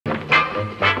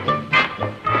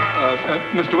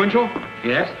Mr. Winchell?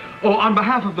 Yes? Oh, on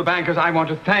behalf of the bankers, I want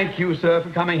to thank you, sir, for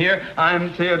coming here.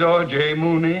 I'm Theodore J.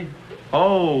 Mooney.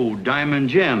 Oh, Diamond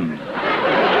Jim.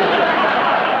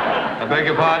 I beg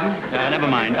your pardon? Never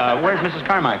mind. Where's Mrs.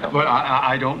 Carmichael? Well,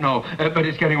 I don't know, but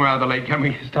it's getting rather late. Can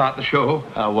we start the show?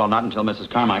 Well, not until Mrs.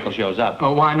 Carmichael shows up.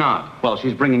 Oh, why not? Well,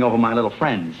 she's bringing over my little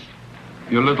friends.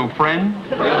 Your little friend?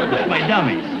 My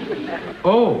dummies.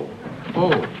 Oh,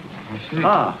 I see.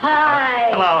 Ah.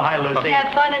 Hi. Hello, hi, Lucy.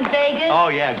 Have fun in Vegas? Oh,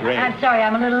 yeah, great. I'm sorry,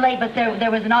 I'm a little late, but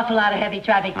there was an awful lot of heavy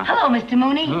traffic. Hello, Mr.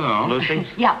 Mooney. Hello. Lucy?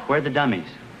 Yeah. Where are the dummies?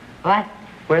 What?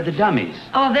 Where are the dummies?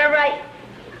 Oh, they're right.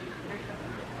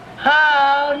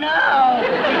 Oh, no.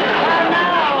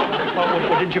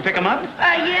 Well, didn't you pick them up?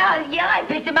 Yeah, I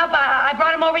picked them up. I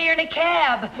brought them over here in a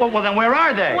cab. Well, then where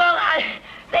are they? Well,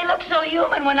 they look so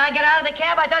human. When I got out of the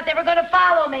cab, I thought they were going to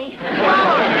follow me.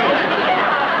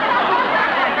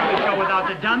 So without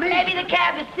the dummies? Maybe the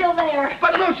cab is still there.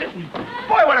 But Lucy,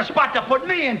 boy, what a spot to put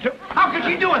me into. How could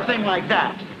she do a thing like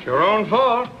that? It's your own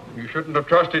fault. You shouldn't have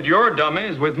trusted your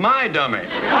dummies with my dummy. The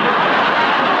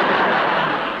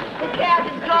cab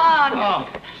is gone. Oh.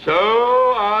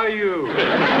 So are you.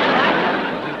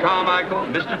 Mrs. Carmichael,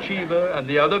 Mr. Cheever, and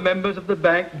the other members of the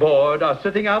bank board are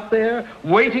sitting out there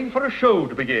waiting for a show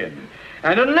to begin.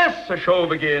 And unless a show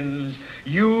begins,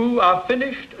 you are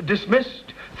finished,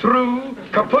 dismissed, through,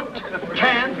 kaput,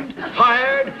 canned,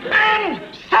 fired, and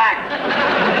sacked!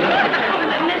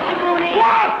 Mr. Mooney.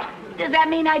 What? Does that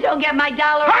mean I don't get my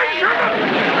dollar?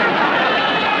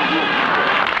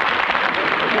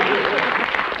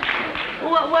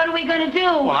 What are we going to do?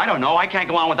 Well, I don't know. I can't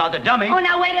go on without the dummy. Oh,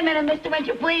 now, wait a minute, Mr.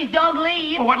 Winchell. Please don't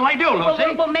leave. Well, what'll I do,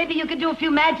 Lucy? Well, maybe you could do a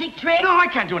few magic tricks. No, I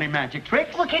can't do any magic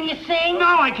tricks. Well, can you sing?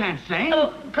 No, I can't sing.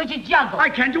 Oh, could you juggle? I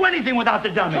can't do anything without the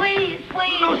dummy. Please.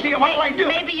 Lucy, what'll I do?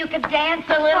 Maybe you could dance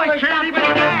a little I or can't something.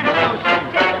 even dance,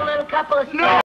 Lucy. Take a little couple of steps. No.